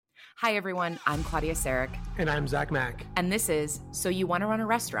Hi, everyone. I'm Claudia Sarek. And I'm Zach Mack. And this is So You Want to Run a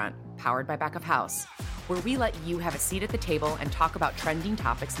Restaurant, powered by Back of House, where we let you have a seat at the table and talk about trending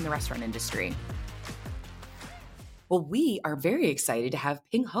topics in the restaurant industry. Well, we are very excited to have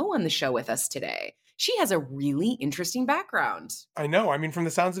Ping Ho on the show with us today. She has a really interesting background. I know. I mean, from the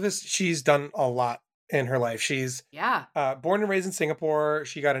sounds of this, she's done a lot in her life. She's born and raised in Singapore.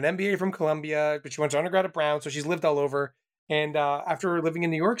 She got an MBA from Columbia, but she went to undergrad at Brown, so she's lived all over. And after living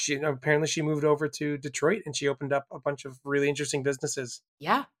in New York, she moved over to Detroit and she opened up a bunch of really interesting businesses.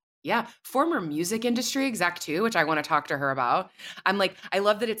 Yeah. Former music industry exec too, which I want to talk to her about. I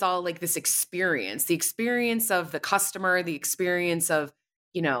love that it's all like this experience, the experience of the customer, the experience of,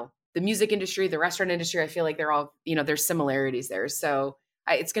 the music industry, the restaurant industry. I feel like they're all, there's similarities there. So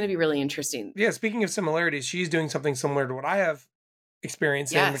it's going to be really interesting. Yeah. Speaking of similarities, she's doing something similar to what I have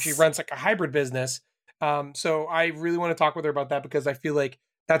experience in, which she runs like a hybrid business. So I really want to talk with her about that because I feel like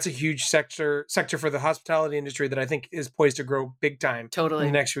that's a huge sector for the hospitality industry that I think is poised to grow big time in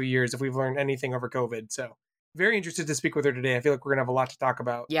the next few years if we've learned anything over COVID. So very interested to speak with her today. I feel like we're going to have a lot to talk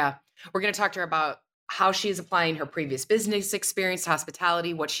about. Yeah. We're going to talk to her about how she is applying her previous business experience to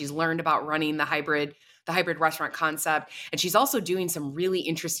hospitality, what she's learned about running the hybrid restaurant concept. And she's also doing some really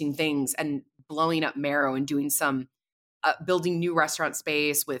interesting things and blowing up Marrow and doing some building new restaurant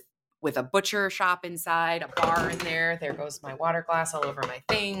space with a butcher shop inside, a bar in there. There goes my water glass all over my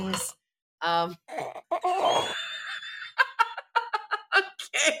things.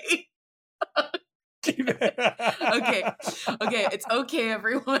 Okay. Okay. It's okay,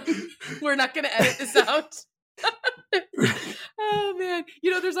 everyone. We're not going to edit this out. Oh man,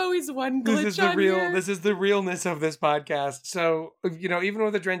 there's always one glitch here. This is the realness of this podcast. So, even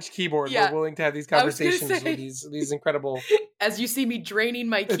with a drenched keyboard, we're willing to have these conversations with these incredible. As you see me draining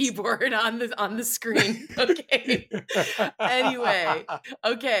my keyboard on the screen. Okay. Anyway,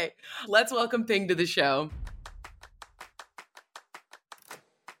 okay, let's welcome Ping to the show.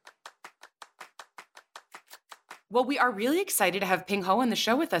 Well, we are really excited to have Ping Ho on the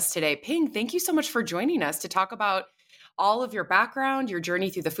show with us today. Ping, thank you so much for joining us to talk about all of your background, your journey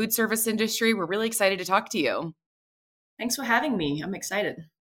through the food service industry. We're really excited to talk to you. Thanks for having me. I'm excited.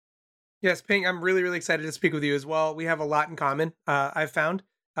 Yes, Ping, I'm really, really excited to speak with you as well. We have a lot in common, I've found,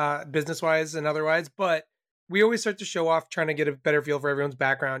 business-wise and otherwise, but we always start to show off trying to get a better feel for everyone's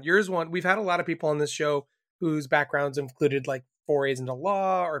background. Yours one, we've had a lot of people on this show whose backgrounds included like forays into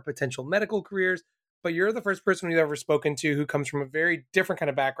law or potential medical careers, but you're the first person we've ever spoken to who comes from a very different kind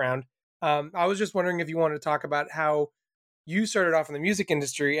of background. I was just wondering if you wanted to talk about how you started off in the music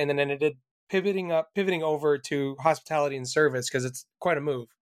industry and then ended up pivoting over to hospitality and service, because it's quite a move.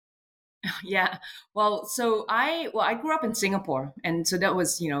 Yeah. Well, so I grew up in Singapore. And so that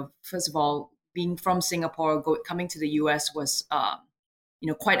was, first of all, being from Singapore, coming to the US was,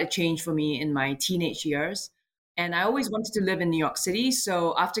 quite a change for me in my teenage years. And I always wanted to live in New York City.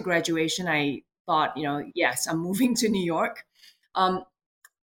 So after graduation, I thought, yes, I'm moving to New York.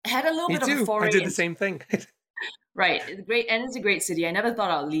 Had a little bit of a foray. I did the same thing. Right. It's a great city. I never thought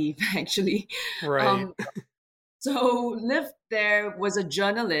I'd leave, actually. Right. So lived there, was a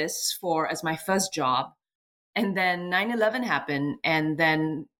journalist as my first job. And then 9/11 happened. And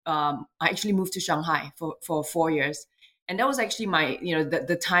then I actually moved to Shanghai for 4 years. And that was actually my,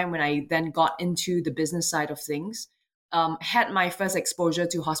 the time when I then got into the business side of things. Had my first exposure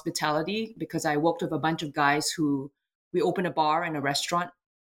to hospitality because I worked with a bunch of guys we opened a bar and a restaurant.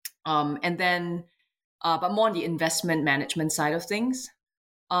 And then, but more on the investment management side of things.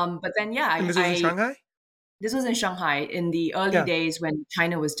 But then, And this was in Shanghai? This was in Shanghai in the early days when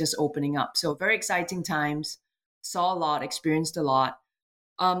China was just opening up. So very exciting times, saw a lot, experienced a lot.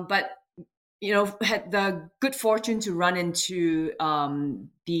 But, had the good fortune to run into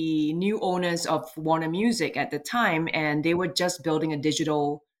the new owners of Warner Music at the time, and they were just building a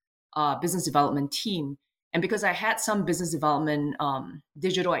digital business development team. And because I had some business development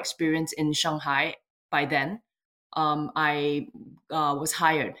digital experience in Shanghai by then, I was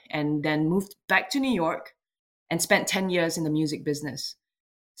hired and then moved back to New York and spent 10 years in the music business.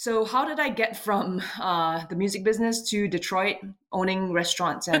 So how did I get from the music business to Detroit, owning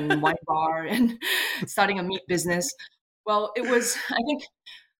restaurants and wine bar and starting a meat business? Well, I think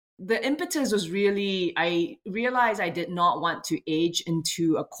the impetus was really, I realized I did not want to age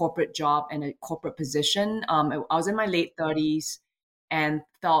into a corporate job and a corporate position. I was in my late 30s and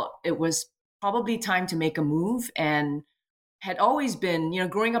felt it was probably time to make a move, and had always been,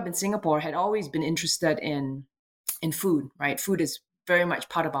 growing up in Singapore, had always been interested in food, right? Food is very much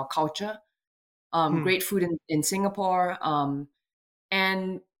part of our culture. Great food in Singapore.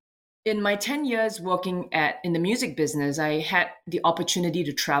 And in my 10 years working in the music business, I had the opportunity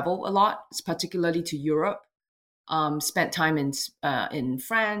to travel a lot, particularly to Europe. Spent time in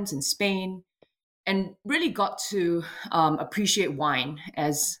France and Spain, and really got to appreciate wine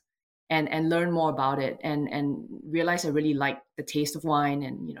and learn more about it, and realize I really like the taste of wine,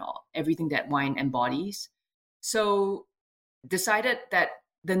 and everything that wine embodies. So decided that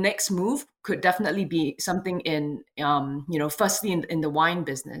the next move could definitely be something in firstly in the wine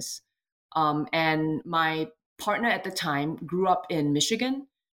business. And my partner at the time grew up in Michigan,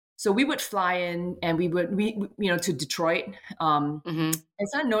 so we would fly in, and we to Detroit. Hmm. I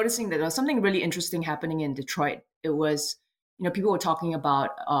started noticing that there was something really interesting happening in Detroit. It was, people were talking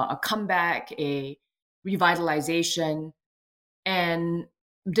about a comeback, a revitalization, and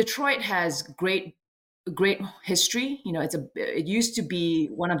Detroit has great history. It used to be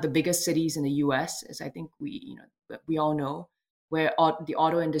one of the biggest cities in the U.S., as I think we all know, where the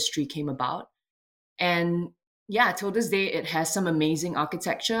auto industry came about. And yeah, till this day, it has some amazing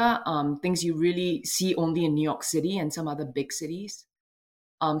architecture, things you really see only in New York City and some other big cities.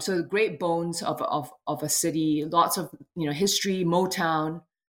 So the great bones of a city, lots of history, Motown,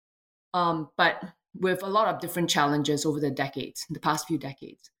 but with a lot of different challenges over the past few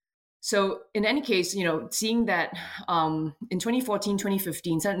decades. So in any case, seeing that in 2014,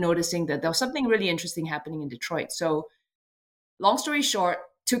 2015, started noticing that there was something really interesting happening in Detroit. So long story short,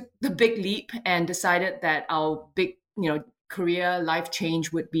 took the big leap and decided that our big, career life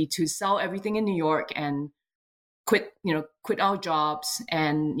change would be to sell everything in New York and quit our jobs,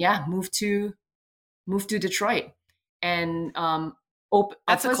 and yeah, move to Detroit. And our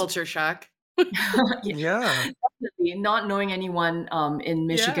That's a first culture shock. yeah, Yeah. definitely not knowing anyone in Yeah.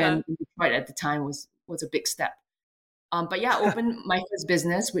 Michigan, in Detroit at the time was a big step. But yeah, opened my first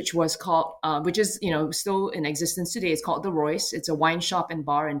business, which was called, which is still in existence today. It's called The Royce. It's a wine shop and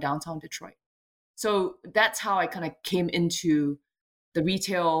bar in downtown Detroit. So that's how I kind of came into the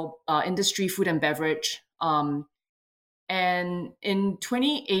retail industry, food and beverage. And in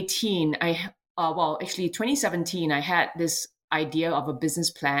 2018, actually 2017, I had this idea of a business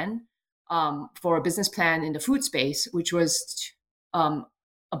plan, for a business plan in the food space, which was um,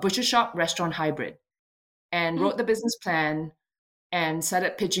 a butcher shop restaurant hybrid, and Mm. wrote the business plan and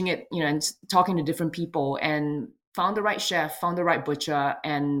started pitching it, and talking to different people, and found the right chef, found the right butcher,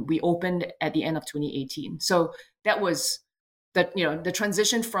 and we opened at the end of 2018. So that was the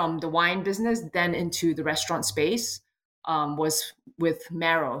transition from the wine business then into the restaurant space, was with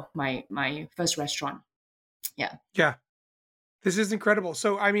Marrow, my first restaurant. Yeah. Yeah. This is incredible.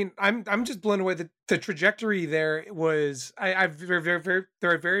 So, I mean, I'm just blown away. The trajectory there was. I've very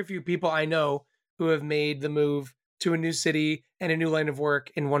there are very few people I know who have made the move to a new city and a new line of work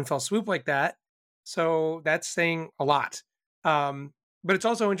in one fell swoop like that. So that's saying a lot. But it's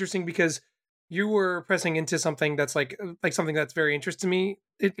also interesting because you were pressing into something that's like something that's very interesting to me.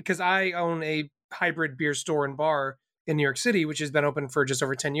 Because I own a hybrid beer store and bar in New York City, which has been open for just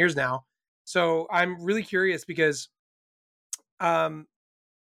over 10 years now. So I'm really curious because um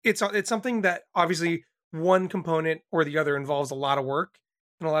it's something that obviously one component or the other involves a lot of work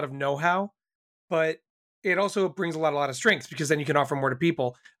and a lot of know-how, but it also brings a lot of strengths because then you can offer more to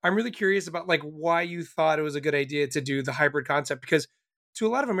people. I'm really curious about like why you thought it was a good idea to do the hybrid concept, because to a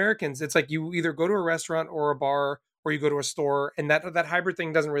lot of Americans it's like you either go to a restaurant or a bar or you go to a store, and that hybrid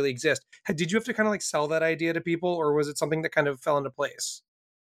thing doesn't really exist. Did you have to kind of like sell that idea to people, or was it something that kind of fell into place?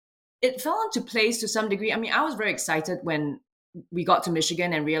 It fell into place to some degree. I mean, I was very excited when we got to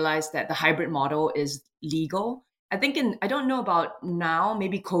Michigan and realized that the hybrid model is legal. I don't know about now,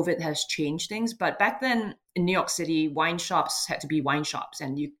 maybe COVID has changed things, but back then in New York City, wine shops had to be wine shops,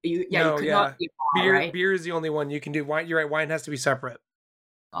 and you No, could not yeah. be a bar, Beer right? beer is the only one you can do. Wine, you're right, wine has to be separate.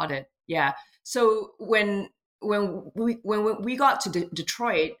 Got it. Yeah. So when we got to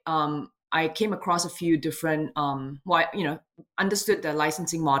Detroit, I came across a few different, understood the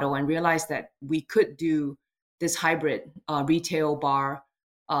licensing model and realized that we could do this hybrid retail bar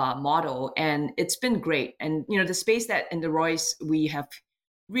model, and it's been great. And the space that in the Royce we have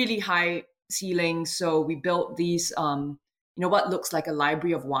really high ceilings, so we built these, what looks like a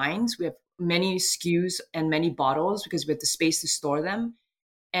library of wines. We have many SKUs and many bottles because we have the space to store them.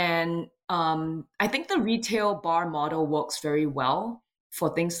 And I think the retail bar model works very well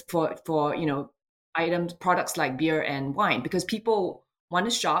for things for items, products like beer and wine, because people want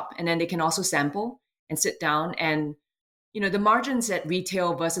to shop and then they can also sample and sit down. And the margins at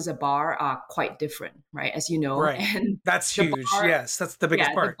retail versus a bar are quite different, right? As you know. Right. And That's the huge. bar, Yes, that's the biggest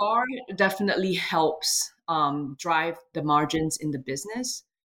yeah, the part. bar definitely helps drive the margins in the business.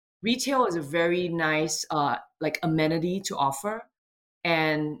 Retail is a very nice like amenity to offer,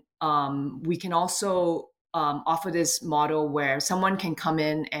 And we can also offer this model where someone can come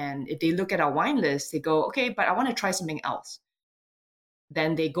in, and if they look at our wine list, they go, okay, but I want to try something else.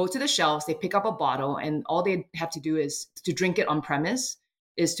 Then they go to the shelves, they pick up a bottle, and all they have to do is to drink it on premise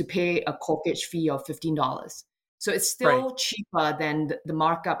is to pay a corkage fee of $15. So it's Right. still cheaper than the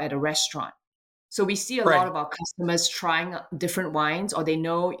markup at a restaurant. So we see a lot Right. of our customers trying different wines, or they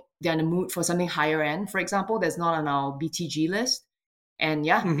know they're in the mood for something higher end, for example, that's not on our BTG list. And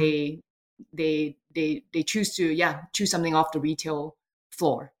yeah, Hmm. they choose to choose something off the retail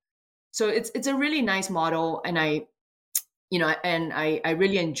floor. So it's a really nice model, and I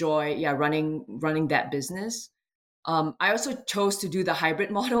really enjoy running that business. I also chose to do the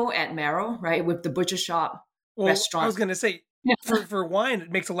hybrid model at Marrow, right, with the butcher shop Well, I restaurant. was going to say, for wine,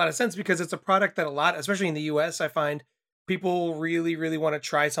 it makes a lot of sense because it's a product that a lot, especially in the US, I find people really, really want to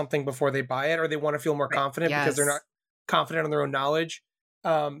try something before they buy it, or they want to feel more Right. confident because they're not Yes. confident on their own knowledge.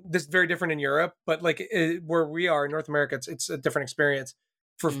 This is very different in Europe, but like where we are in North America, it's a different experience.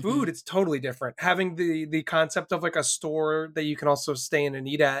 For Hmm. food, it's totally different. Having the concept of like a store that you can also stay in and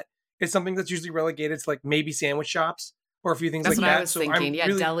eat at is something that's usually relegated to like maybe sandwich shops or a few things That's like what I that. was So I'm thinking. Yeah,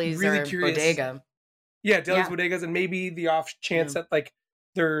 really, delis really or curious. bodega. Yeah, delis, Yeah. bodegas, and maybe the off Yeah. chance that like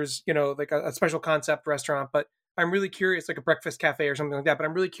there's like a special concept restaurant. But I'm really curious, like a breakfast cafe or something like that. But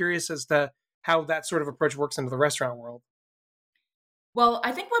I'm really curious as to how that sort of approach works into the restaurant world. Well,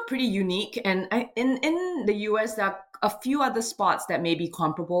 I think we're pretty unique, and in the US, there are a few other spots that may be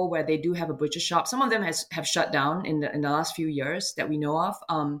comparable where they do have a butcher shop. Some of them have shut down in the last few years that we know of,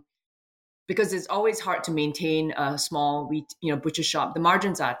 because it's always hard to maintain a small butcher shop. The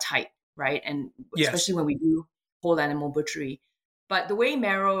margins are tight, right, and Yes. especially when we do whole animal butchery. But the way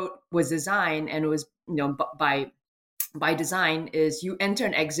Marrow was designed, and it was by design, is you enter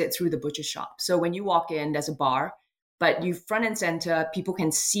and exit through the butcher shop. So when you walk in, there's a bar, but you front and center, people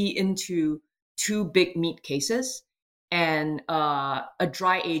can see into two big meat cases and a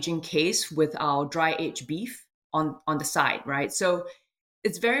dry aging case with our dry aged beef on the side, right? So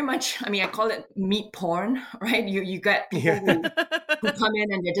it's very much, I mean, I call it meat porn, right? You get people Yeah. who come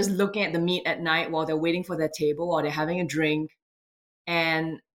in and they're just looking at the meat at night while they're waiting for their table or they're having a drink.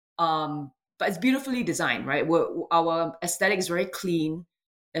 And but it's beautifully designed, right? Our aesthetic is very clean.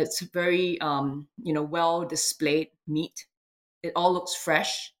 It's very well displayed meat. It all looks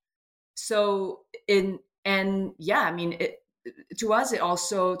fresh. So in and yeah, I mean, to us,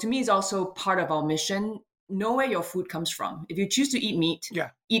 to me, it's also part of our mission. Know where your food comes from. If you choose to eat meat,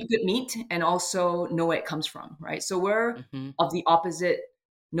 Yeah. eat good meat, and also know where it comes from, right? So we're Hmm. of the opposite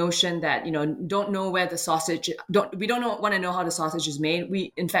notion that don't know where the sausage don't we don't know want to know how the sausage is made.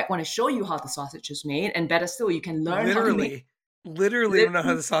 We in fact want to show you how the sausage is made, and better still, you can learn how to make Literally don't know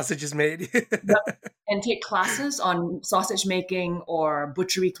how literally, the sausage is made. yep, and take classes on sausage making or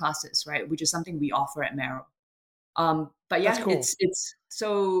butchery classes, right? Which is something we offer at Marrow. But That's yeah, cool. it's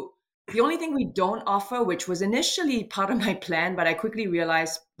so the only thing we don't offer, which was initially part of my plan, but I quickly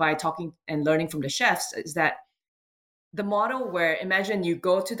realized by talking and learning from the chefs, is that the model where imagine you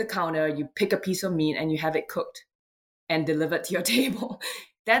go to the counter, you pick a piece of meat and you have it cooked and delivered to your table.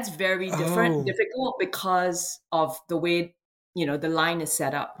 That's very Oh, difficult because of the way, the line is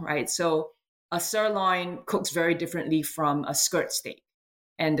set up, right? So a sirloin cooks very differently from a skirt steak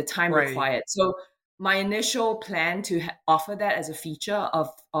and the time right. required. So my initial plan to offer that as a feature of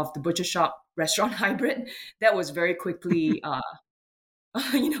the butcher shop restaurant hybrid, that was very quickly,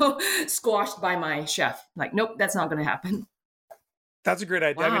 squashed by my chef. Like, nope, that's not going to happen. That's a great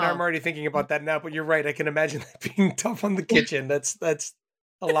idea. I mean, I'm Wow. already thinking about that now, but you're right. I can imagine that being tough on the kitchen. That's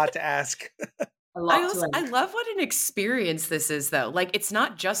a lot to ask. A lot to I learn. love what an experience this is though. Like it's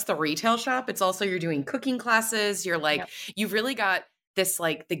not just the retail shop, it's also you're doing cooking classes, you're like Yep. you've really got this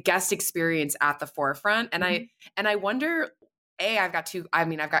like the guest experience at the forefront. And Mhm. I wonder I've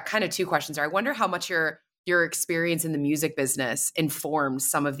got kind of two questions there. I wonder how much your experience in the music business informed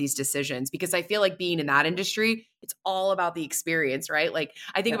some of these decisions because I feel like being in that industry, it's all about the experience, right? Like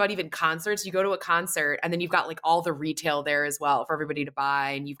I think Yep. about even concerts, you go to a concert and then you've got like all the retail there as well for everybody to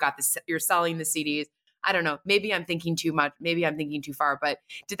buy and you've got this you're selling the CDs. I don't know, maybe I'm thinking too much, maybe I'm thinking too far, but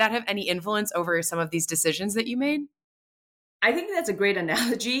did that have any influence over some of these decisions that you made? I think that's a great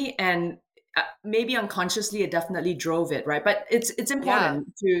analogy, and maybe unconsciously, it definitely drove it, right? But it's Yeah.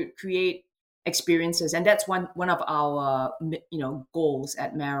 important to create experiences, and that's one of our goals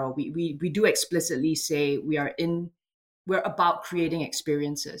at Marrow. We do explicitly say we're about creating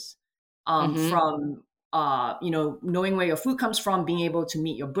experiences, Mhm. from knowing where your food comes from, being able to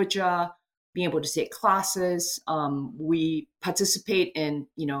meet your butcher, being able to take classes. We participate in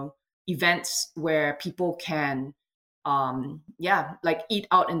events where people can like eat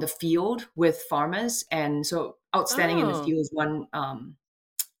out in the field with farmers. And so Outstanding in the Oh. Field is one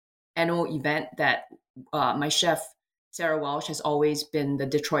annual event that my chef Sarah Welsh has always been the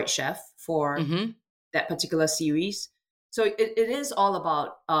Detroit chef for Mm-hmm. that particular series. So it is all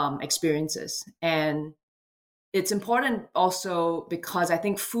about experiences, and it's important also because I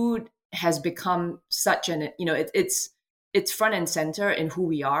think food has become such an, it's front and center in who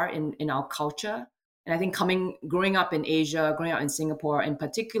we are in our culture. And I think growing up in Asia, growing up in Singapore in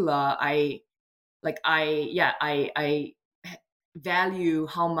particular, I value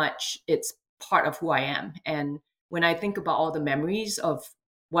how much it's part of who I am. And when I think about all the memories of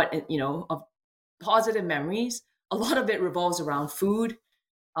of positive memories, a lot of it revolves around food.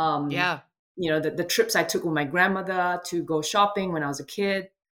 Um, Yeah. the trips I took with my grandmother to go shopping when I was a kid,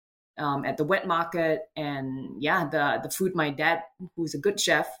 at the wet market, and the food my dad, who's a good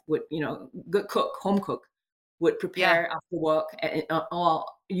chef, would, good cook, home cook, would Yeah. prepare after work, or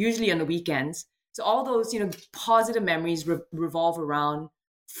usually on the weekends. So all those, positive memories revolve around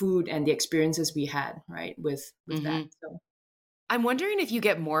food and the experiences we had, right, with that. Mm-hmm. So I'm wondering if you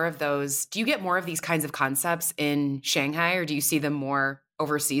get more of those. Do you get more of these kinds of concepts in Shanghai, or do you see them more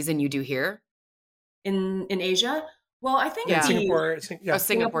overseas than you do here? in Asia, well, I think In Yeah. the Singapore, Oh, yeah. Singapore,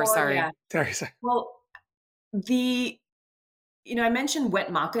 Singapore, yeah. sorry. Sorry, sorry. Well, the I mentioned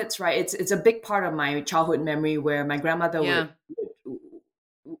wet markets, right? It's a big part of my childhood memory where my grandmother Yeah.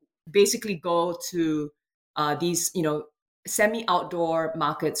 would basically go to these, semi-outdoor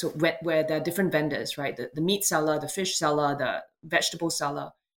markets where there are different vendors, right? The meat seller, the fish seller, the vegetable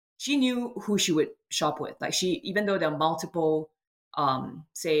seller. She knew who she would shop with. Like, even though there are multiple,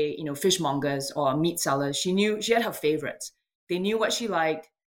 say, fishmongers or meat sellers, she had her favorites. They knew what she liked.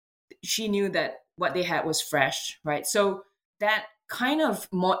 She knew that what they had was fresh, right? So that kind of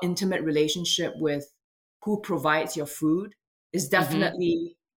more intimate relationship with who provides your food is Mm-hmm.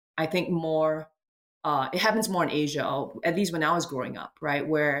 definitely, I think, more. It happens more in Asia, or at least when I was growing up, right?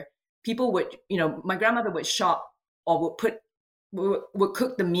 Where people would, my grandmother would shop or would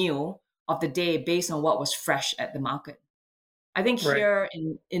cook the meal of the day based on what was fresh at the market. I think Right. here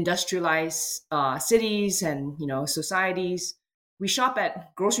in industrialized cities and societies, we shop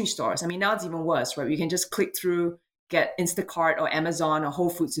at grocery stores. I mean, now it's even worse, right? We can just click through, get Instacart or Amazon or Whole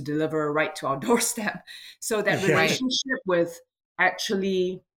Foods to deliver right to our doorstep. So that Yeah. Right. relationship with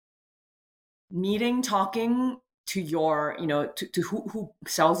actually meeting, talking to your, to who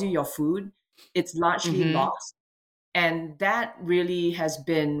sells you your food, it's largely Mm-hmm. lost. And that really has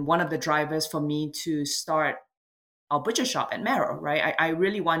been one of the drivers for me to start our butcher shop at Marrow, right? I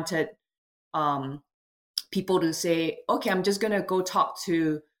really wanted um, people to say, okay, I'm just going to go talk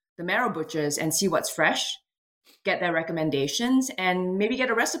to the Marrow butchers and see what's fresh, get their recommendations, and maybe get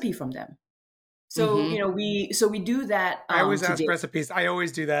a recipe from them. So, Mm-hmm. we do that I always ask today. recipes. I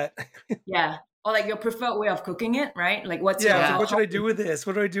always do that. Yeah. Or like your preferred way of cooking it, right? Like what's Yeah, it's like, Yeah. what should how, I do with this?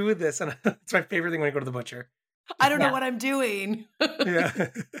 What do I do with this? And it's my favorite thing when I go to the butcher. I don't know yeah. what I'm doing. Yeah.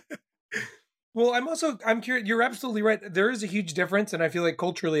 Well, I'm curious. You're absolutely right. There is a huge difference, and I feel like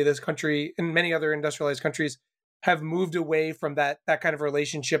culturally, this country and many other industrialized countries have moved away from that kind of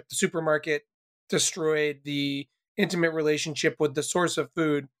relationship. The supermarket destroyed the intimate relationship with the source of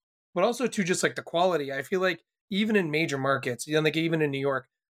food, but also to just like the quality. I feel like even in major markets, like even in New York,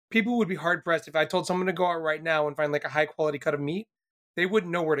 people would be hard pressed if I told someone to go out right now and find like a high quality cut of meat. They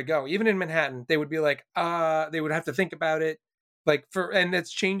wouldn't know where to go. Even in Manhattan, they would be like, they would have to think about it like and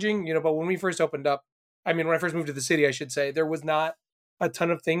it's changing, but when we first opened up, I mean when I first moved to the city, I should say, there was not a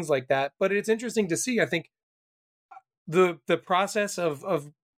ton of things like that, but it's interesting to see. I think the process of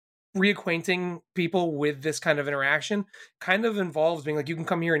reacquainting people with this kind of interaction kind of involves being like, you can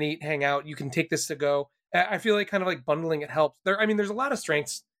come here and eat, hang out, you can take this to go. I feel like kind of like bundling it helps there. I mean, there's a lot of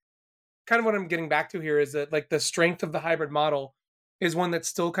strengths. Kind of what I'm getting back to here is that like the strength of the hybrid model is one that's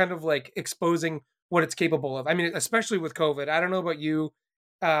still kind of like exposing what it's capable of. I mean, especially with COVID. I don't know about you,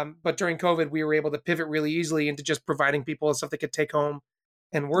 but during COVID, we were able to pivot really easily into just providing people with stuff they could take home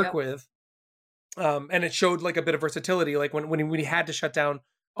and work Yep. with. And it showed like a bit of versatility. Like when we had to shut down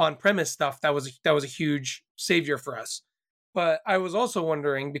on premise stuff, that was a huge savior for us. But I was also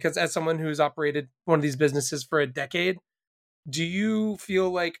wondering, because as someone who's operated one of these businesses for a decade, do you feel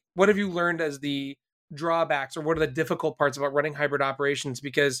like, what have you learned as the drawbacks, or what are the difficult parts about running hybrid operations?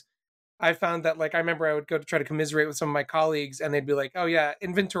 Because I found that, like, I remember I would go to try to commiserate with some of my colleagues and they'd be like, oh yeah,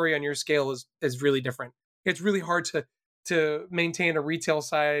 inventory on your scale is really different. It's really hard to maintain a retail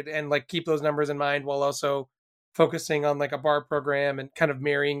side and like keep those numbers in mind while also focusing on like a bar program and kind of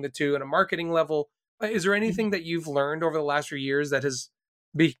marrying the two at a marketing level. Is there anything that you've learned over the last few years that has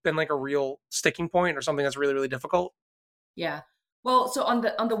been like a real sticking point or something that's really, really difficult? Yeah. Well, so on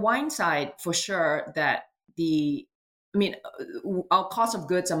the wine side, for sure that our cost of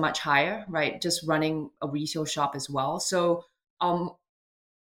goods are much higher, right? Just running a retail shop as well. So, um,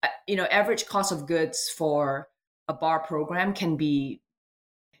 average cost of goods for a bar program can be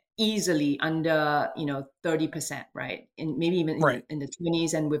easily under 30%, right? And maybe even Right. in the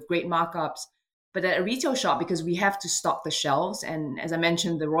 20s, and with great markups. But at a retail shop, because we have to stock the shelves, and as I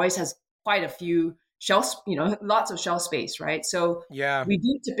mentioned, the Royce has quite a few shelves, lots of shelf space, right? So Yeah. we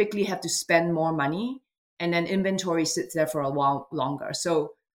do typically have to spend more money, and then inventory sits there for a while longer.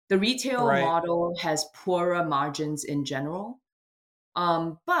 So the retail Right. model has poorer margins in general.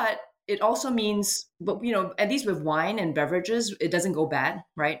 But it also means, but at least with wine and beverages, it doesn't go bad,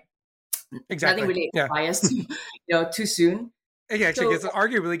 right? Nothing Exactly. really Yeah. expires too soon. It actually So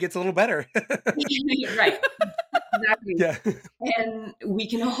gets a little better. right, exactly. Yeah. And we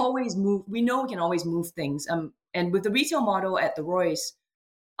can always move. We know we can always move things. And with the retail model at the Royce,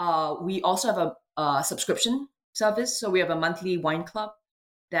 we also have a subscription service. So we have a monthly wine club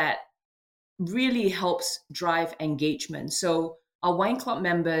that really helps drive engagement. So our wine club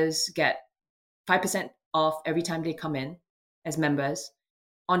members get 5% off every time they come in as members.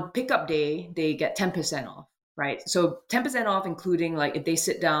 On pickup day, they get 10% off, right? So 10% off, including like if they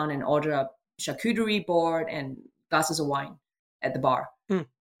sit down and order a charcuterie board and glasses of wine at the bar. Hmm.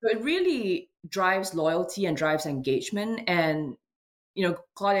 So it really drives loyalty and drives engagement. And,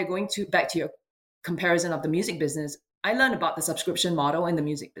 Claudia, going to back to your comparison of the music business, I learned about the subscription model in the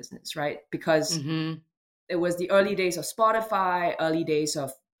music business, right? Because Mm-hmm. it was the early days of Spotify, early days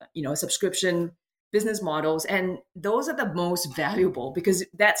of subscription business models, and those are the most valuable because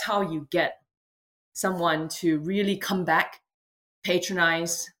that's how you get someone to really come back,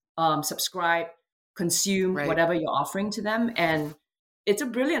 patronize, subscribe, consume Right. whatever you're offering to them. And it's a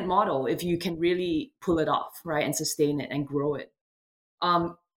brilliant model if you can really pull it off, right, and sustain it and grow it.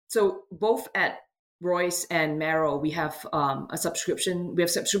 So both at Royce and Merrill, we have a subscription. We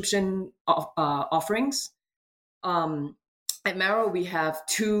have subscription offerings. At Merrill, we have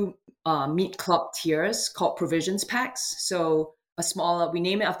two meat club tiers called provisions packs. So a smaller, we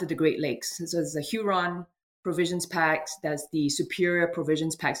name it after the Great Lakes. So there's the Huron provisions packs. There's the Superior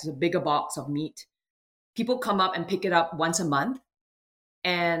provisions packs. It's a bigger box of meat. People come up and pick it up once a month,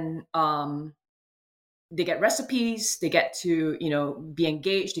 and they get recipes. They get to be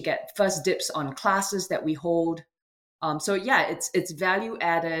engaged. They get first dips on classes that we hold. So yeah, it's value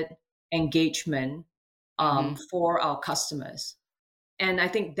added engagement Mm-hmm. for our customers. And I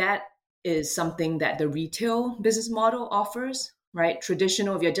think that is something that the retail business model offers, right?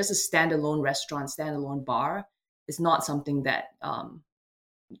 Traditional, if you're just a standalone restaurant, standalone bar, it's not something that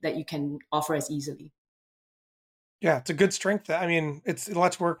you can offer as easily. Yeah, it's a good strength. I mean, it's a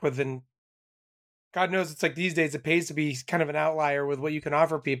lot to work with, and God knows it's like these days it pays to be kind of an outlier with what you can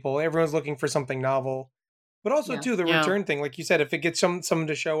offer people. Everyone's looking for something novel. But also Yeah. too the Yeah. return thing, like you said, if it gets someone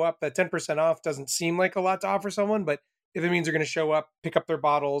to show up, that 10% off doesn't seem like a lot to offer someone, but if it means they're going to show up, pick up their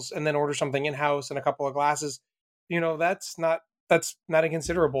bottles, and then order something in house and a couple of glasses, that's not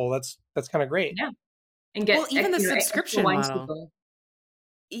inconsiderable. That's kind of great. Yeah. And Well, get even the extra subscription wines to model. go.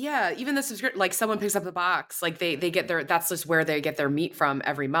 Yeah, even the subscription, like someone picks up the box, like they get that's just where they get their meat from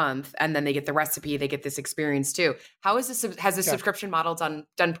every month, and then they get the recipe, they get this experience too. How is this? Has the Yeah. subscription model done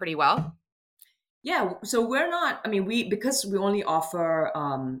pretty well? Yeah. So we're not, because we only offer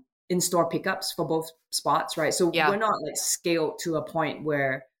in-store pickups for both spots, right? So Yeah, we're not like scaled to a point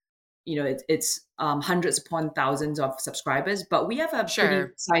where it's hundreds upon thousands of subscribers, but we have a pretty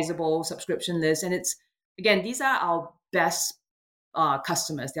sure. sizable subscription list. And it's, again, these are our best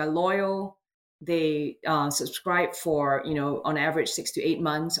customers. They're loyal. They subscribe for, on average 6 to 8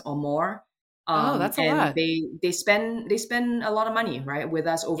 months or more. Oh, that's a And lot. they spend a lot of money, right, with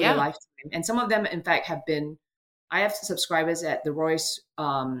us over their Yeah. lifetime. And some of them, in fact, I have subscribers at the Royce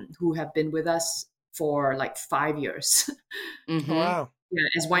who have been with us for like 5 years. Oh, Mm-hmm. wow. Yeah,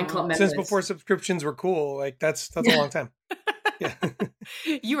 as wine Oh. club Since members. before subscriptions were cool, like that's a Yeah. long time. Yeah.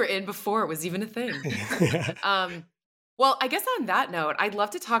 You were in before it was even a thing. Yeah. Well, I guess on that note, I'd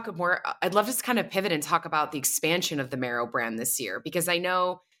love to talk more. I'd love to just kind of pivot and talk about the expansion of the Marrow brand this year, because I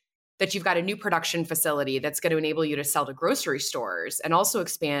know that you've got a new production facility that's going to enable you to sell to grocery stores and also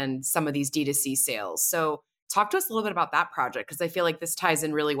expand some of these D2C sales. So talk to us a little bit about that project, because I feel like this ties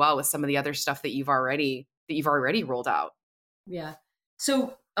in really well with some of the other stuff that you've already rolled out. Yeah.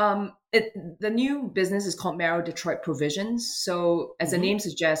 So the new business is called Marrow Detroit Provisions. So as the Mm-hmm. name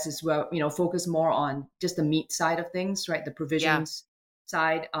suggests, is well, focus more on just the meat side of things, right? The Yeah. provisions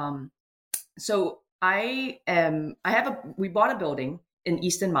side. So we bought a building in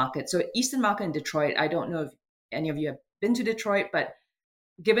Eastern Market. So Eastern Market in Detroit, I don't know if any of you have been to Detroit, but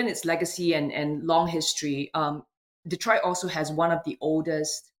given its legacy and long history, Detroit also has one of the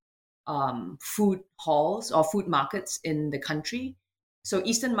oldest food halls or food markets in the country. So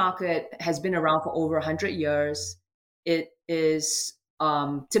Eastern Market has been around for over 100 years. It is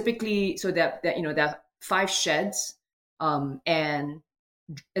typically so that there are 5 sheds, and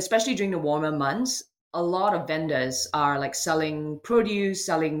especially during the warmer months, a lot of vendors are like selling produce,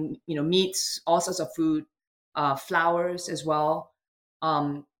 selling meats, all sorts of food, flowers as well,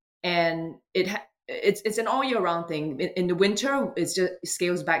 and it's an all year round thing. In the winter, it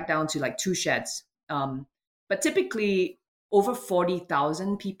scales back down to like 2 sheds, but typically over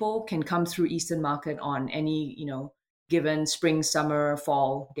 40,000 people can come through Eastern Market on any given spring, summer,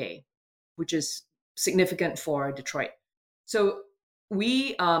 fall day, which is significant for Detroit. So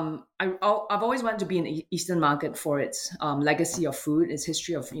I've always wanted to be in Eastern Market for its legacy of food, its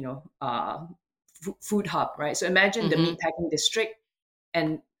history of food hub, right? So imagine the meatpacking district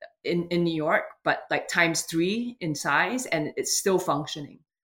and in New York, but like times 3 in size, and it's still functioning.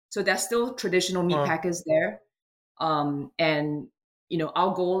 So there's still traditional meat packers there, and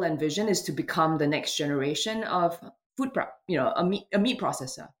our goal and vision is to become the next generation of food prep, a meat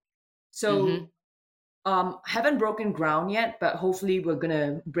processor. So haven't broken ground yet, but hopefully we're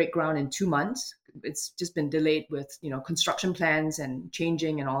gonna break ground in 2 months. It's just been delayed with construction plans and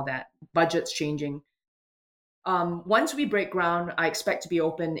changing and all that, budgets changing. Once we break ground, I expect to be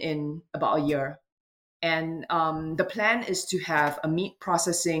open in about a year. And the plan is to have a meat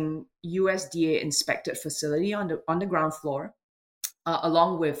processing USDA inspected facility on the ground floor,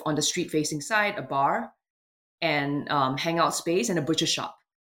 along with on the street facing side, a bar and hangout space and a butcher shop.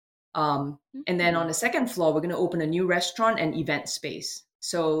 And then on the second floor, we're going to open a new restaurant and event space.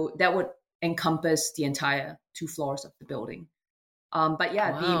 So that would encompass the entire 2 floors of the building. But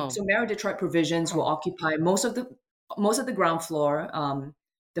yeah, so Marrow Detroit Provisions will occupy most of the ground floor.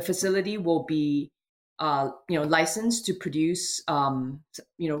 The facility will be licensed to produce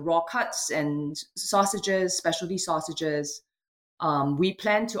raw cuts and sausages, specialty sausages. We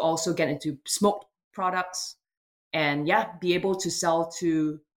plan to also get into smoked products and be able to sell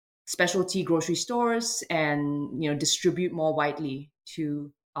to specialty grocery stores and distribute more widely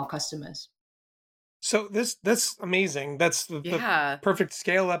to our customers. So that's amazing. That's the perfect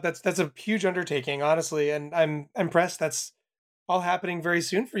scale up. That's a huge undertaking, honestly, and I'm impressed. That's all happening very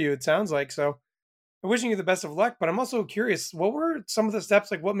soon for you, it sounds like. So I'm wishing you the best of luck, but I'm also curious, what were some of the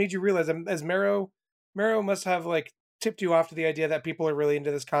steps, like what made you realize, as Marrow must have like tipped you off to the idea that people are really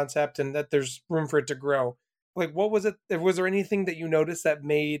into this concept and that there's room for it to grow. Like, what was it? Was there anything that you noticed that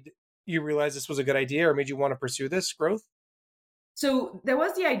made you realize this was a good idea or made you want to pursue this growth? So there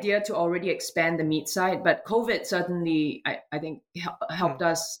was the idea to already expand the meat side, but COVID certainly, I think, helped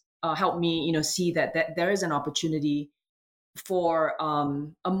us, helped me, see that there is an opportunity for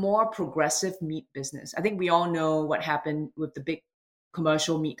a more progressive meat business. I think we all know what happened with the big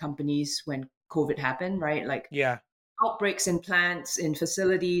commercial meat companies when COVID happened, right? Like outbreaks in plants, in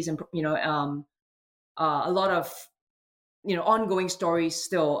facilities, and a lot of ongoing stories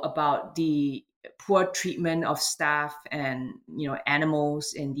still about the poor treatment of staff and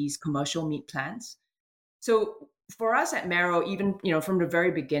animals in these commercial meat plants. So for us at Marrow, even from the very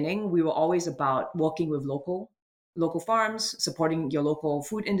beginning, we were always about working with local farms, supporting your local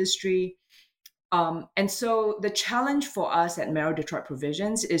food industry. And so the challenge for us at Marrow Detroit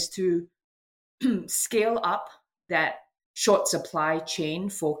Provisions is to scale up that short supply chain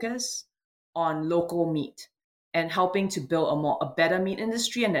focus on local meat and helping to build a better meat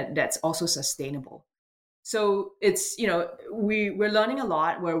industry, and that's also sustainable. So it's we're learning a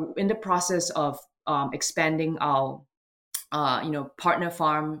lot. We're in the process of expanding our partner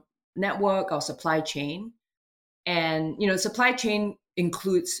farm network, our supply chain, and supply chain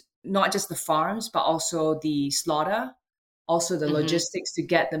includes not just the farms but also the slaughter, also the logistics to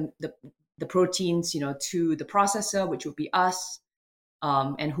get the proteins to the processor, which would be us.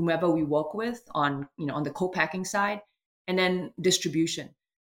 And whomever we work with on the co-packing side, and then distribution.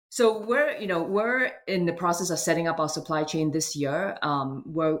 So we're in the process of setting up our supply chain this year,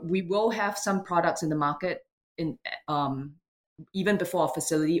 where we will have some products in the market in even before our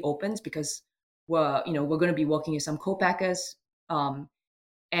facility opens, because we're going to be working with some co-packers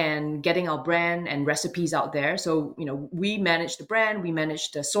and getting our brand and recipes out there. So we manage the brand, we manage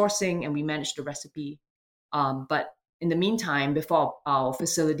the sourcing, and we manage the recipe. But in the meantime, before our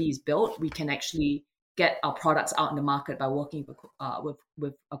facility is built, we can actually get our products out in the market by working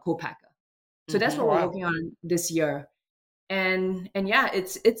with a co-packer. So that's what we're working on this year. And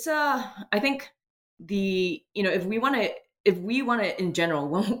it's I think if we want to in general,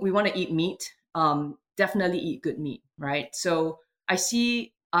 when we want to eat meat, definitely eat good meat, right? So I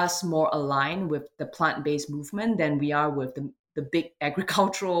see us more aligned with the plant-based movement than we are with the big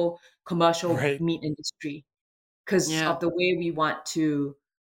agricultural commercial Right. meat industry, because Yeah. of the way we want to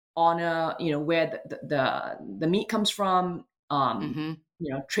honor, where the meat comes from, Hmm.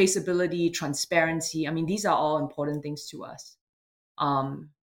 traceability, transparency. I mean, these are all important things to us.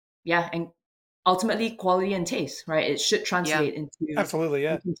 Um, yeah, and ultimately quality and taste, right? It should Yeah. translate into, Absolutely. you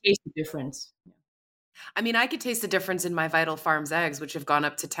Yeah. can taste the difference. I mean, I could taste the difference in my Vital Farms eggs, which have gone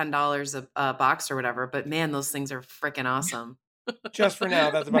up to $10 a box or whatever. But man, those things are freaking awesome. Just for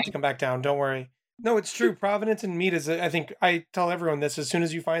now, that's about to come back down. Don't worry. No, it's true. Provenance in meat is, I think I tell everyone this, as soon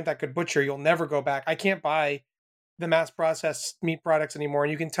as you find that good butcher, you'll never go back. I can't buy the mass processed meat products anymore.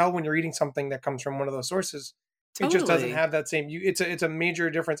 And you can tell when you're eating something that comes from one of those sources. It just doesn't Totally. have that same, it's a major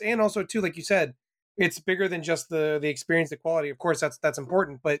difference. And also too, like you said, it's bigger than just the experience, the quality. Of course, that's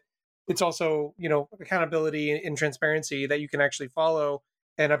important, but it's also, accountability and transparency that you can actually follow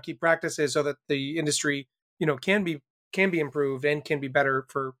and upkeep practices so that the industry, can be improved and can be better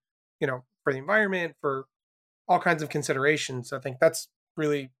for the environment, for all kinds of considerations. I think that's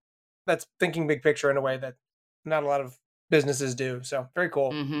thinking big picture in a way that not a lot of businesses do. So very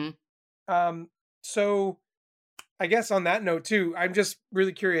cool. Hmm. Um, so I guess on that note too, I'm just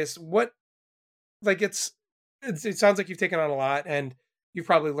really curious what, like it sounds like you've taken on a lot and you've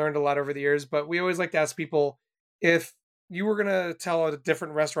probably learned a lot over the years, but we always like to ask people if you were going to tell a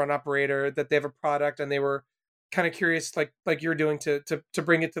different restaurant operator that they have a product and they were kind of curious, like you're doing to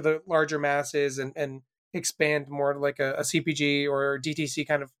bring it to the larger masses and expand more like a CPG or DTC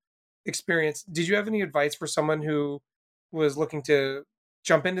kind of experience. Did you have any advice for someone who was looking to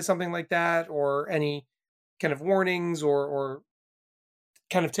jump into something like that, or any kind of warnings or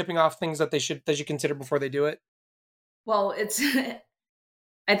kind of tipping off things that they should consider before they do it? Well, it's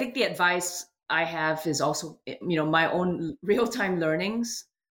I think the advice I have is also, my own real time learnings.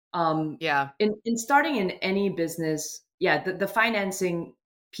 Yeah. In starting in any business, yeah, the financing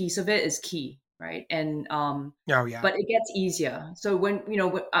piece of it is key, right? And Oh yeah. but it gets easier. So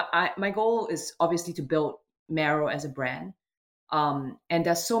my goal is obviously to build Marrow as a brand, and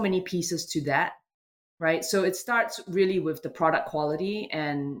there's so many pieces to that, right? So it starts really with the product quality,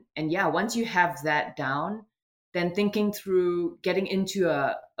 and yeah, once you have that down, then thinking through getting into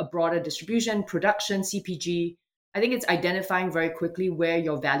a broader distribution, production, CPG. I think it's identifying very quickly where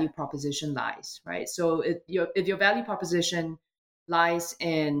your value proposition lies, right? So if your value proposition lies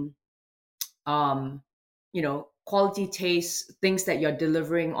in quality, taste, things that you're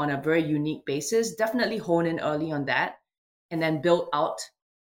delivering on a very unique basis, definitely hone in early on that and then build out.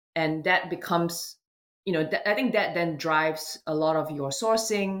 And that becomes, I think that then drives a lot of your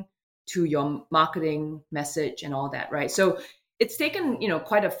sourcing to your marketing message and all that, right? So it's taken,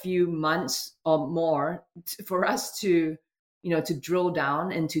 quite a few months or more for us to drill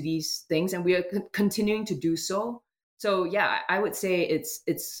down into these things, and we are continuing to do so. So yeah, I would say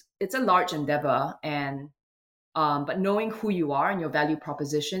it's a large endeavor, and but knowing who you are and your value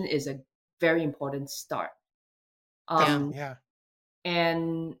proposition is a very important start. Yeah. Um, Definitely. Yeah.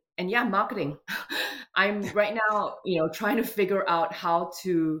 and yeah, marketing. I'm right now, trying to figure out how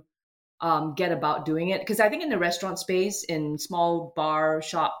to get about doing it, because I think in the restaurant space, in small bar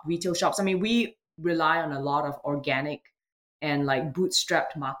shop, retail shops, I mean, we rely on a lot of organic and like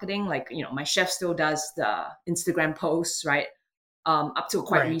bootstrapped marketing. Like, my chef still does the Instagram posts, right? Up till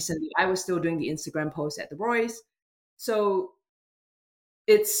quite Right. recently, I was still doing the Instagram posts at the Roy's. So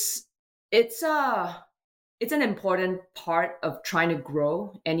it's it's a it's an important part of trying to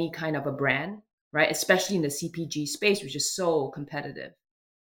grow any kind of a brand, right? Especially in the CPG space, which is so competitive.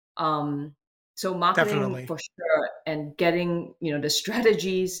 Um, so marketing Definitely. for sure, and getting the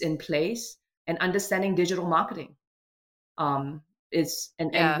strategies in place and understanding digital marketing is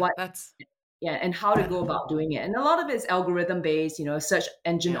and Yeah. what That's, yeah, and how to go about doing it. And a lot of it is algorithm based, search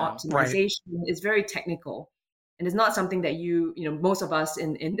engine yeah. Right. optimization is very technical. And it's not something that most of us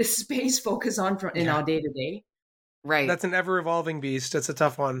in this space focus on in Yeah. our day to day. Right. That's an ever evolving beast. It's a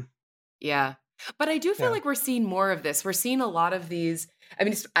tough one. Yeah. But I do feel Yeah. like we're seeing more of this. We're seeing a lot of these. I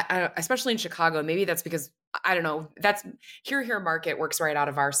mean, especially in Chicago. Maybe that's because I don't know. That's Here Market works right out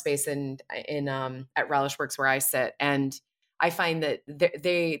of our space in at Relish Works where I sit, and I find that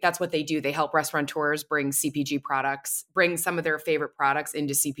that's what they do. They help restaurateurs bring CPG products, bring some of their favorite products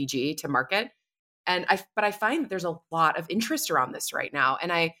into CPG to market. But I find that there's a lot of interest around this right now,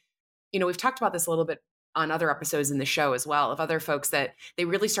 and we've talked about this a little bit on other episodes in the show as well, of other folks that they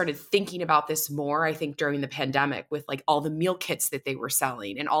really started thinking about this more, I think, during the pandemic, with like all the meal kits that they were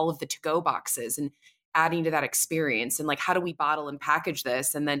selling and all of the to-go boxes. And adding to that experience, and like, how do we bottle and package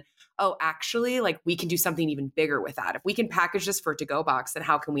this? And then, oh, actually, like, we can do something even bigger with that. If we can package this for a to-go box, then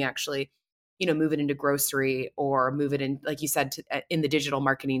how can we actually, move it into grocery, or move it in, like you said, in the digital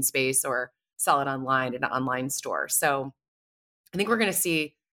marketing space, or sell it online in an online store. So I think we're going to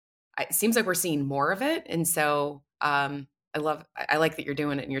see, it seems like we're seeing more of it. And so I like that you're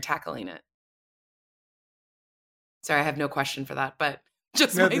doing it and you're tackling it. Sorry, I have no question for that, but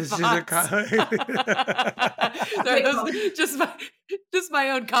just my thoughts. Sorry, just my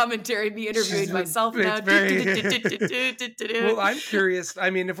own commentary, me interviewing myself now. Well, I'm curious.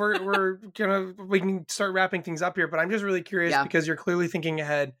 I mean, if we can start wrapping things up here, but I'm just really curious because you're clearly thinking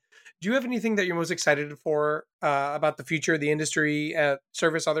ahead. Do you have anything that you're most excited for about the future of the industry,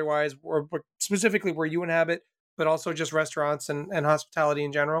 service otherwise, or specifically where you inhabit, but also just restaurants and hospitality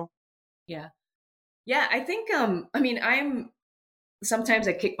in general? Yeah, I think, sometimes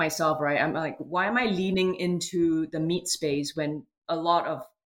I kick myself, right? I'm like, why am I leaning into the meat space when a lot of,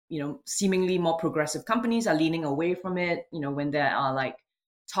 seemingly more progressive companies are leaning away from it, when there are like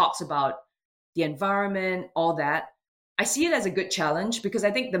talks about the environment, all that. I see it as a good challenge because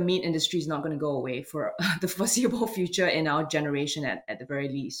I think the meat industry is not going to go away for the foreseeable future in our generation at the very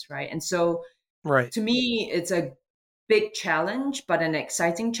least, right? And so to me, it's a big challenge, but an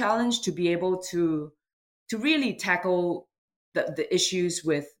exciting challenge to be able to really tackle the issues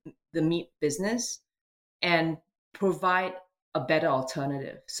with the meat business and provide a better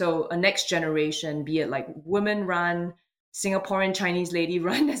alternative. So a next generation, be it like women run, Singaporean Chinese lady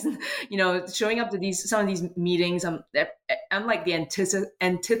run, showing up to some of these meetings. I'm like the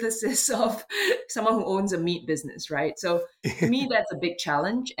antithesis of someone who owns a meat business, right? So to me, that's a big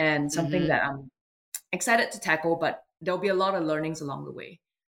challenge and something that I'm excited to tackle, but there'll be a lot of learnings along the way.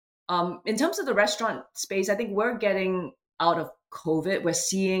 In terms of the restaurant space, I think we're getting out of COVID. We're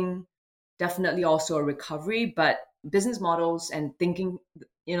seeing definitely also a recovery, but business models and thinking,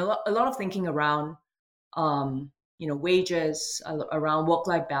 a lot of thinking around, wages, around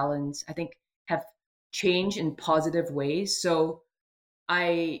work-life balance, I think have changed in positive ways. So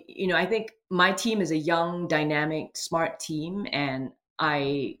I think my team is a young, dynamic, smart team, and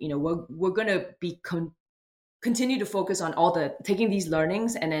we're going to be continue to focus on taking these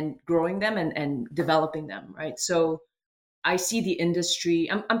learnings and then growing them and developing them, right? So I see the industry,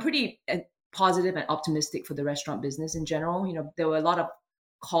 I'm pretty positive and optimistic for the restaurant business in general. There were a lot of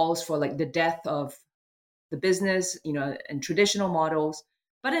calls for like the death of the business, and traditional models,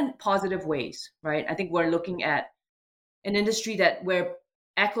 but in positive ways, right? I think we're looking at an industry where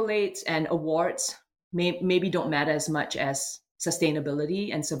accolades and awards maybe don't matter as much as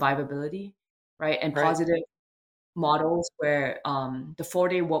sustainability and survivability, right? And positive models where the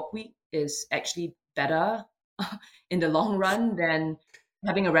 4-day work week is actually better in the long run than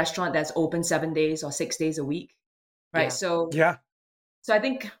having a restaurant that's open 7 days or 6 days a week, right? So I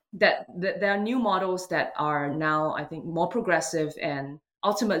think that there are new models that are now, I think, more progressive and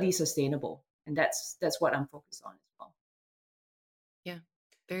ultimately sustainable, and that's what I'm focused on as well. Yeah,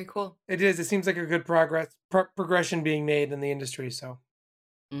 very cool. It is. It seems like a good progression being made in the industry. So,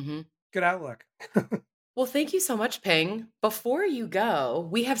 good outlook. Well, thank you so much, Ping. Before you go,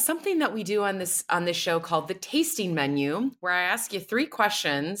 we have something that we do on this show called the tasting menu, where I ask you 3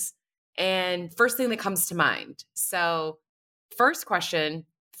 questions and first thing that comes to mind. So, first question,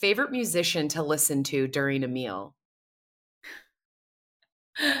 favorite musician to listen to during a meal?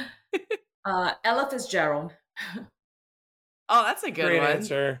 Ella Fitzgerald. Oh, that's a good Great one.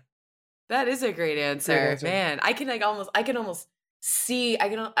 Answer. That is a great answer. Man, I can almost see,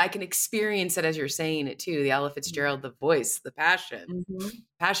 I can experience it as you're saying it too. The Ella Fitzgerald, the voice, the passion,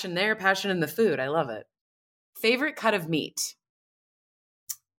 passion there, passion in the food. I love it. Favorite cut of meat?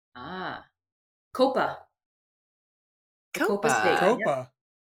 Copa. Copa steak. Copa.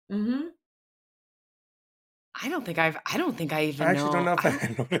 Yep. I don't think I even I actually don't know if I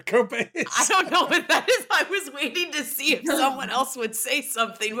know what a Copa is. I don't know what that is. I was waiting to see if someone else would say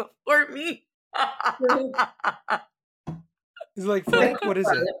something before me. Is it like flank? What is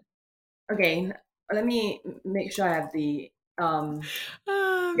it? Okay, let me make sure I have the oh man,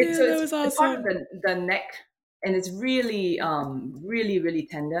 that was awesome. It's part of the neck, and it's really really, really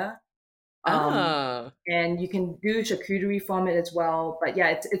tender. And you can do charcuterie from it as well. But yeah,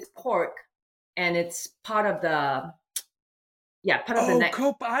 it's pork, and it's part of the neck.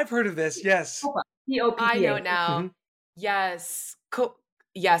 Copa. I've heard of this. Yes. Copa. Coppa. I know now. Yes.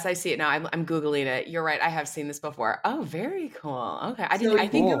 Yes, I see it now. I'm Googling it. You're right. I have seen this before. Oh, very cool. Okay. I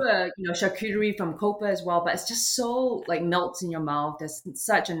think do a charcuterie from Copa as well, but it's just so like melts in your mouth. There's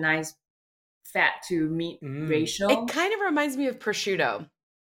such a nice fat to meat ratio. It kind of reminds me of prosciutto.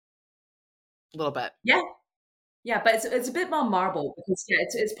 A little bit. Yeah, yeah, but it's a bit more marble because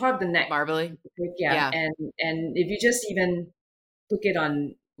it's part of the neck. Marbly. Yeah, Yeah. and if you just even cook it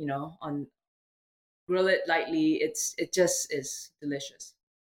on on grill it lightly, it just is delicious.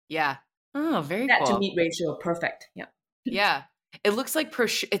 Yeah. Oh, very That to cool. meat ratio, perfect. Yeah. Yeah. It looks like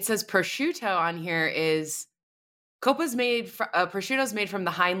it says prosciutto on here is Copa's made prosciutto's made from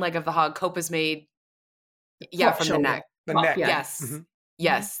the hind leg of the hog. Copa's made Pork from the shoulder. neck. The Top, neck. yeah. Yes. Mhm.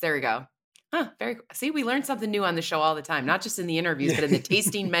 Yes, there we go. Huh, very cool. See, we learn something new on the show all the time, not just in the interviews, but in the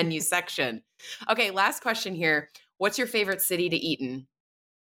tasting menu section. Okay, last question here. What's your favorite city to eat in?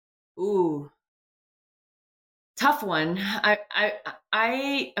 Ooh, tough one.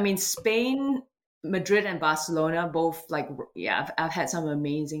 I mean, Spain, Madrid, and Barcelona both like yeah. I've had some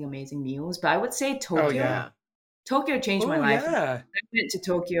amazing meals, but I would say Oh Tokyo. yeah. Tokyo changed my Oh life. yeah. I went to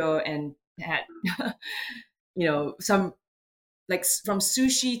Tokyo and had some like from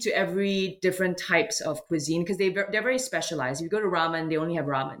sushi to every different types of cuisine because they're very specialized. If you go to ramen, they only have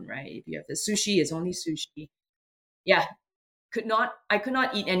ramen, right? If you have the sushi, it's only sushi. Yeah, I could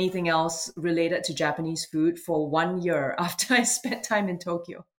not eat anything else related to Japanese food for 1 year after I spent time in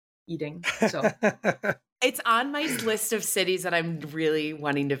Tokyo eating. So It's on my list of cities that I'm really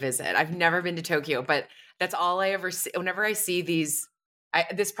wanting to visit. I've never been to Tokyo, but that's all I ever see. Whenever I see these,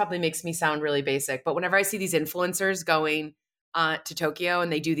 this probably makes me sound really basic, but whenever I see these influencers going to Tokyo and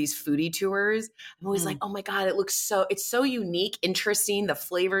they do these foodie tours, I'm always like, oh my God, it's so unique, interesting, the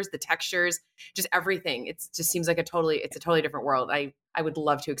flavors, the textures, just everything. It just seems like it's a totally different world. I would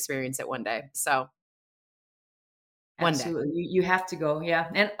love to experience it one day. So one day. absolutely, you have to go. Yeah,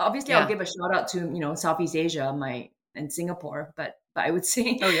 and obviously I'll Yeah. give a shout out to Southeast Asia, and Singapore, but I would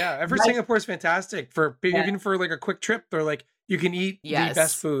say Oh yeah. I've heard right, Singapore is fantastic for yeah, even for like a quick trip. They're like you can eat the best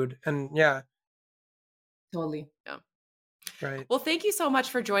Yes. food, and yeah, totally. Yeah. right. Well, thank you so much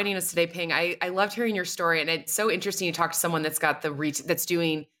for joining us today, Ping. I loved hearing your story, and it's so interesting to talk to someone that's got that's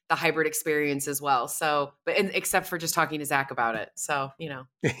doing the hybrid experience as well. So, except for just talking to Zach about it. So,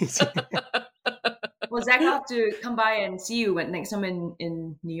 Well, Zach, I'll have to come by and see you next time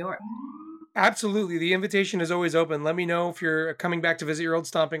in New York. Absolutely. The invitation is always open. Let me know if you're coming back to visit your old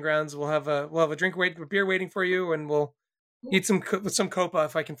stomping grounds. We'll have a beer waiting for you, and we'll eat some copa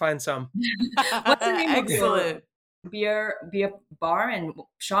if I can find some. What's the name of Excellent. your beer bar and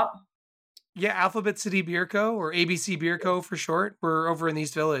shop? Yeah, Alphabet City Beer Co. or ABC Beer Co. for short. We're over in the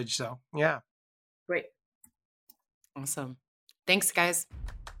East Village, so yeah. Great. Awesome. Thanks, guys.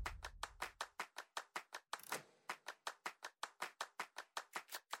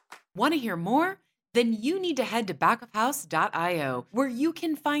 Want to hear more? Then you need to head to backofhouse.io, where you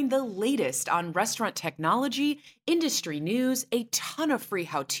can find the latest on restaurant technology, industry news, a ton of free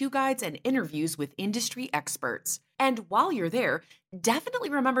how-to guides, and interviews with industry experts. And while you're there, definitely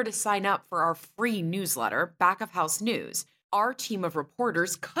remember to sign up for our free newsletter, Back of House News. Our team of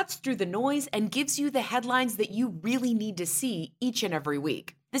reporters cuts through the noise and gives you the headlines that you really need to see each and every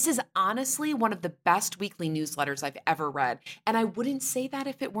week. This is honestly one of the best weekly newsletters I've ever read, and I wouldn't say that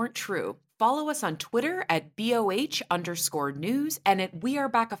if it weren't true. Follow us on Twitter at BOH_news and at We Are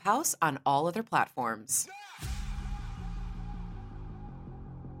Back of House on all other platforms.